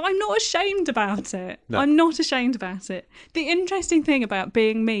 But I'm not ashamed about it. No. I'm not ashamed about it. The interesting thing about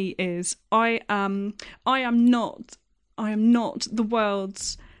being me is I am not the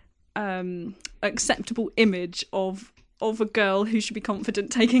world's acceptable image of a girl who should be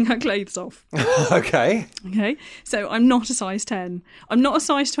confident taking her clothes off. Okay. So I'm not a size 10. I'm not a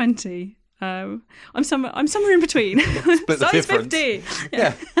size 20. I'm somewhere in between. Split the size difference. 50.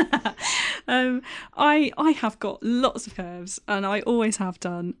 Yeah. I have got lots of curves, and I always have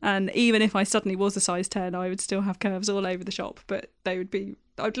done. And even if I suddenly was a size 10, I would still have curves all over the shop, but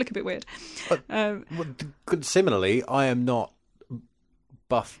I'd look a bit weird. Similarly, I am not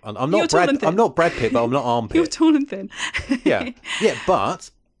buff. I'm You're not Brad Pitt, but I'm not armpit. You're tall and thin. Yeah,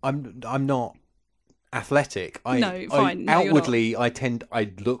 but I'm not athletic. Outwardly,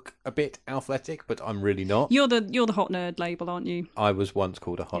 I look a bit athletic, but I'm really not. You're the hot nerd label, aren't you? I was once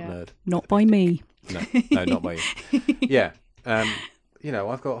called a hot nerd. Not by me. No, not by you. Yeah.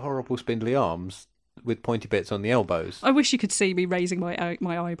 I've got horrible spindly arms with pointy bits on the elbows. I wish you could see me raising my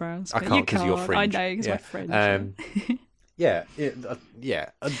eyebrows. I can't because you're fringe. I know, because my fringe. Yeah.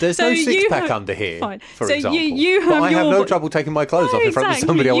 There's no six-pack under here, for example. I have no trouble taking my clothes off in front of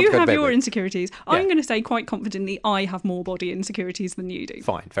somebody I want to go to bed with. You have your insecurities. Yeah. I'm going to say quite confidently I have more body insecurities than you do.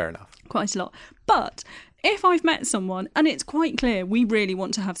 Fine, fair enough. Quite a lot. But if I've met someone and it's quite clear we really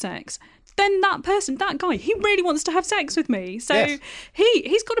want to have sex, then that guy, he really wants to have sex with me. So yes.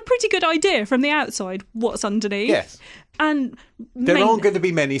 he's got a pretty good idea from the outside what's underneath. Yes. And there aren't going to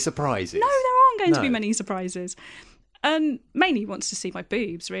be many surprises. No, there aren't going to be many surprises. And mainly wants to see my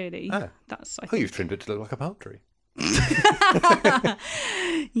boobs, really. Oh. You've trimmed it to look like a palm tree.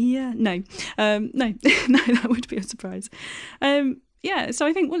 Yeah, no, that would be a surprise. So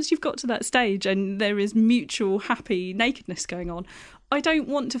I think once you've got to that stage and there is mutual happy nakedness going on, I don't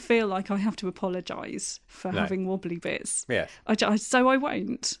want to feel like I have to apologise for having wobbly bits. Yes. So I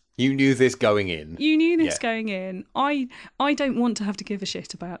won't. You knew this going in. Going in. I don't want to have to give a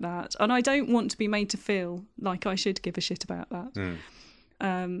shit about that. And I don't want to be made to feel like I should give a shit about that.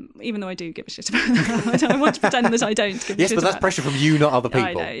 Even though I do give a shit about that. I want to pretend that I don't give a shit about that. Yes, but that's pressure from you, not other people.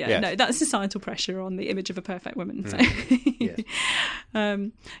 I know, yeah. Yes. No, that's societal pressure on the image of a perfect woman. So.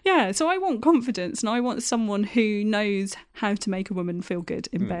 Yes. So I want confidence, and I want someone who knows how to make a woman feel good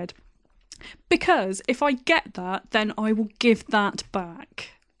in bed. Because if I get that, then I will give that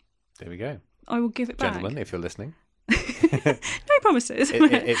back. There we go. I will give it back. Gentlemen, if you're listening. No promises.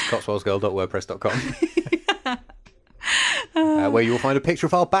 It's cotswoldsgirl.wordpress.com. Where you will find a picture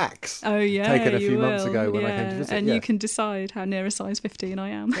of our backs. Oh, yeah. Taken a few months ago when I came to visit. And you can decide how near a size 15 I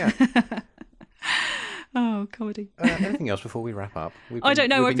am. Yeah. Oh, comedy. Anything else before we wrap up? I don't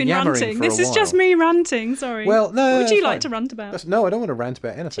know. I've been ranting. This is just me ranting. Sorry. Well, no. What would you like to rant about? No, I don't want to rant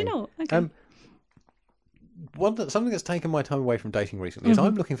about anything. Do you not? Okay. Something that's taken my time away from dating recently is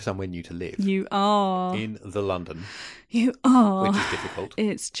I'm looking for somewhere new to live. You are. In the London. You are. Which is difficult.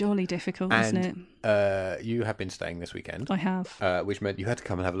 It's jolly difficult, isn't it? You have been staying this weekend. I have. Which meant you had to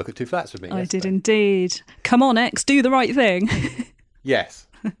come and have a look at 2 flats with me I did indeed. Come on, X, do the right thing. Yes,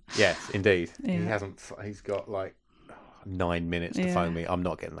 indeed. Yeah. He's got like 9 minutes to phone me. I'm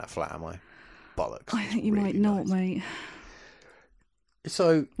not getting that flat, am I? Bollocks. I think you might not, mate.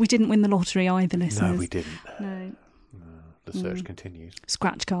 So we didn't win the lottery either, listeners. No, we didn't. No. The search continues.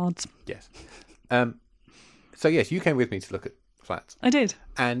 Scratch cards. Yes. So yes, you came with me to look at flats. I did.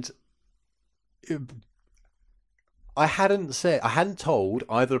 And I hadn't told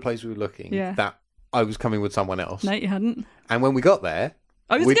either place we were looking that I was coming with someone else. No, you hadn't. And when we got there,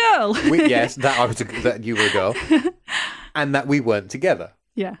 I was a girl. that you were a girl, and that we weren't together.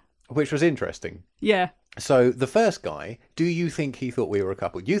 Yeah. Which was interesting. Yeah. So the first guy, do you think he thought we were a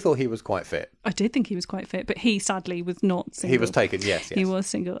couple? You thought he was quite fit. I did think he was quite fit, but he sadly was not single. He was taken, yes. He was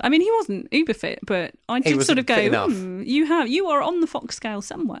single. I mean, he wasn't uber fit, but I did sort of go, you are on the Fox scale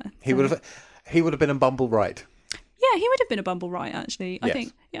somewhere. He would have been a Bumble right. Yeah, he would have been a Bumble right, actually. I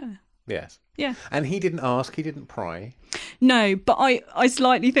think, yeah. Yes. Yeah. And he didn't ask, he didn't pry. No, but I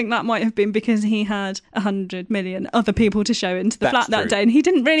slightly think that might have been because he had 100 million other people to show into the flat that day, and he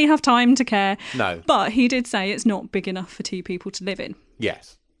didn't really have time to care. No. But he did say it's not big enough for 2 people to live in.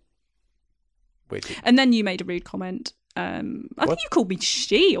 Yes. And then you made a rude comment. I think you called me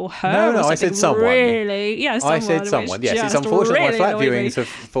she or her. No, I said someone. Really? Yeah, someone. I said someone. Yes, it's unfortunate my flat viewings have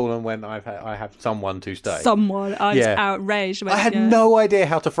fallen when I have someone to stay. Someone. I was outraged. I had no idea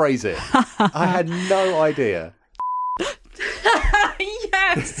how to phrase it. I had no idea.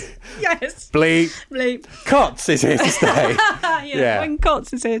 Yes. Bleep. Cots is here to stay. When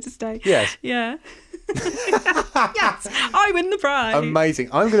Cots is here to stay. Yes. Yeah. Yes. I win the prize. Amazing.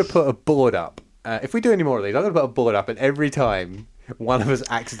 I'm going to put a board up. If we do any more of these, I'm going to put a board up, and every time one of us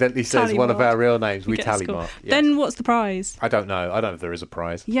accidentally says one of our real names, we tally mark. Yes. Then what's the prize? I don't know. I don't know if there is a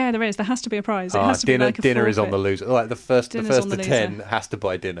prize. Yeah, there is. There has to be a prize. It has to dinner, be like a dinner is on forfeit. the loser. Like the first to 10 has to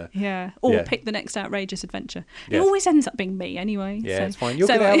buy dinner. Yeah. Or pick the next outrageous adventure. Yes. It always ends up being me anyway. Yeah, so. it's fine. You'll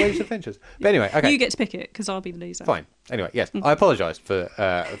get outrageous adventures. But anyway, okay. You get to pick it because I'll be the loser. Fine. Anyway, yes. I apologise for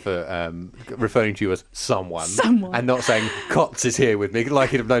referring to you as someone. And not saying Cots is here with me,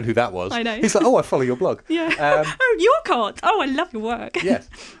 like he'd have known who that was. I know. He's like, I follow your blog. Yeah. Oh, your Cots. Oh, I love your work. Yes.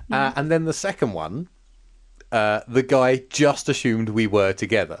 And then the second one, the guy just assumed we were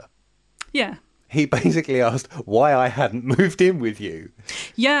together. Yeah. He basically asked why I hadn't moved in with you.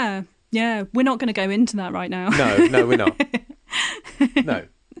 Yeah. Yeah. We're not going to go into that right now. No, we're not. No,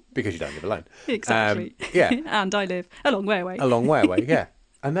 because you don't live alone. Exactly. Yeah. And I live a long way away. A long way away, yeah.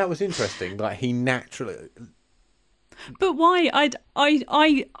 And that was interesting. Like, he naturally... But why?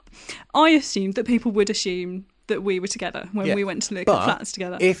 I assumed that people would assume that we were together when we went to look at flats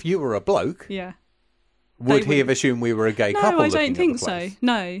together. If you were a bloke, would he have assumed we were a gay couple? No, I don't think so.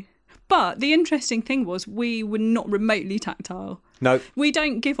 No. But the interesting thing was we were not remotely tactile. No. We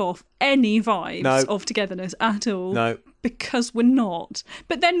don't give off any vibes of togetherness at all. No. Because we're not.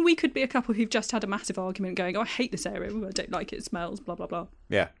 But then we could be a couple who've just had a massive argument going, I hate this area, I don't like it, it smells, blah, blah, blah.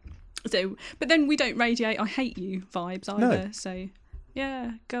 Yeah. So, but then we don't radiate I hate you vibes either. No. So,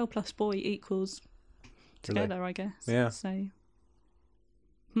 yeah, girl plus boy equals together, I guess. Yeah. So,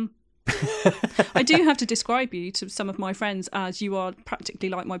 I do have to describe you to some of my friends as you are practically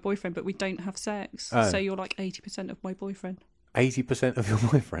like my boyfriend, but we don't have sex. Oh. So you're like 80% of my boyfriend. 80% of your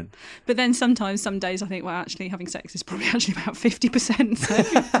boyfriend? But then sometimes, some days I think, well, actually having sex is probably actually about 50%. So,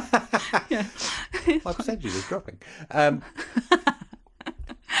 yeah. My percentage is dropping.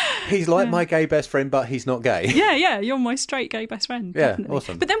 He's like my gay best friend, but he's not gay. Yeah, you're my straight gay best friend. Yeah, definitely.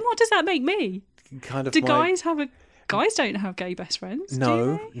 awesome. But then what does that make me? Kind of. Guys don't have gay best friends. No,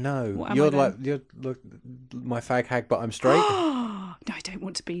 do they? no. You're my fag hag, but I'm straight. No, I don't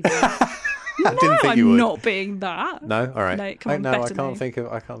want to be that. I didn't think you would. I'm not being that. No, all right. No, come on, I better can't me. think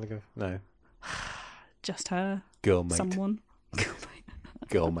of. No. Just her. Girl mate. Someone.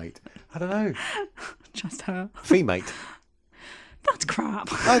 Girl mate. I don't know. Just her. Femate. That's crap.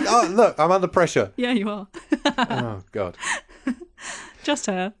 Look, I'm under pressure. Yeah, you are. Oh God. Just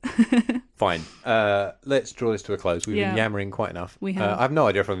her. Fine. Let's draw this to a close. We've been yammering quite enough. We have. I have no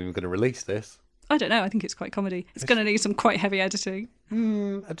idea if I'm even going to release this. I don't know. I think it's quite comedy. It's going to need some quite heavy editing.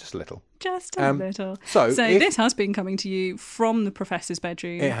 Just a little. Just a little. So this has been coming to you from the professor's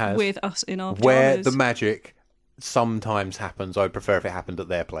bedroom. It has. With us in our pajamas. Where the magic sometimes happens. I would prefer if it happened at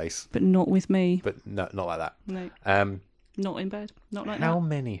their place. But not with me. But no, not like that. No. Not in bed. Not like that. How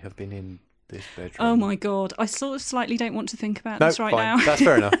many have been in this bedroom? Oh my God. I sort of slightly don't want to think about this right fine. now. That's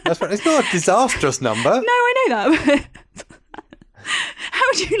fair enough. It's not a disastrous number. No, I know that. How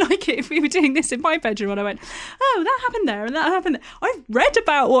would you like it if we were doing this in my bedroom and I went, oh, that happened there and that happened there. I've read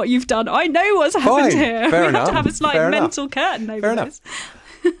about what you've done. I know what's happened here. Fair we enough. have to have a slight mental curtain over Fair this.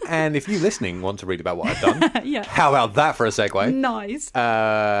 And if you listening want to read about what I've done, Yeah. How about that for a segue? Nice.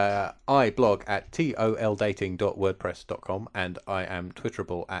 I blog at toldating.wordpress.com and I am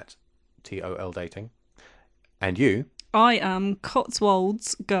Twitterable at toldating. And you? I am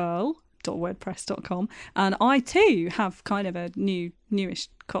cotswoldsgirl.wordpress.com and I too have kind of a newish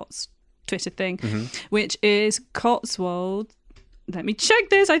Cots Twitter thing, which is Cotswold. Let me check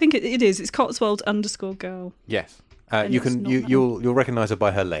this. I think it is. It's Cotswold_girl. Yes. You'll recognise her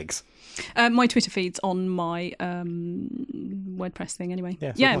by her legs. My Twitter feed's on my WordPress thing anyway.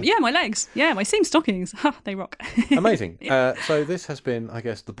 Yeah, my legs. Yeah, my seam stockings. Ha, they rock. Amazing. So this has been, I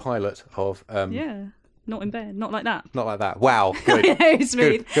guess, the pilot of... Not in bed. Not like that. Not like that. Wow. Good.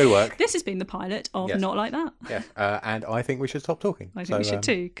 Smooth. Good work. This has been the pilot of Not Like That. Yes. And I think we should stop talking. I think we should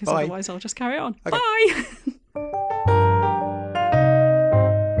too, because otherwise I'll just carry on. Okay. Bye.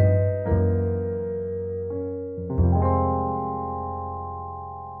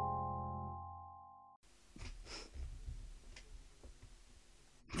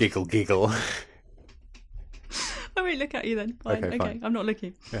 Giggle. I won't look at you then. Fine. Okay, fine. I'm not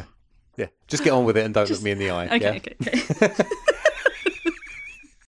looking. Yeah. Just get on with it and don't look me in the eye. Okay.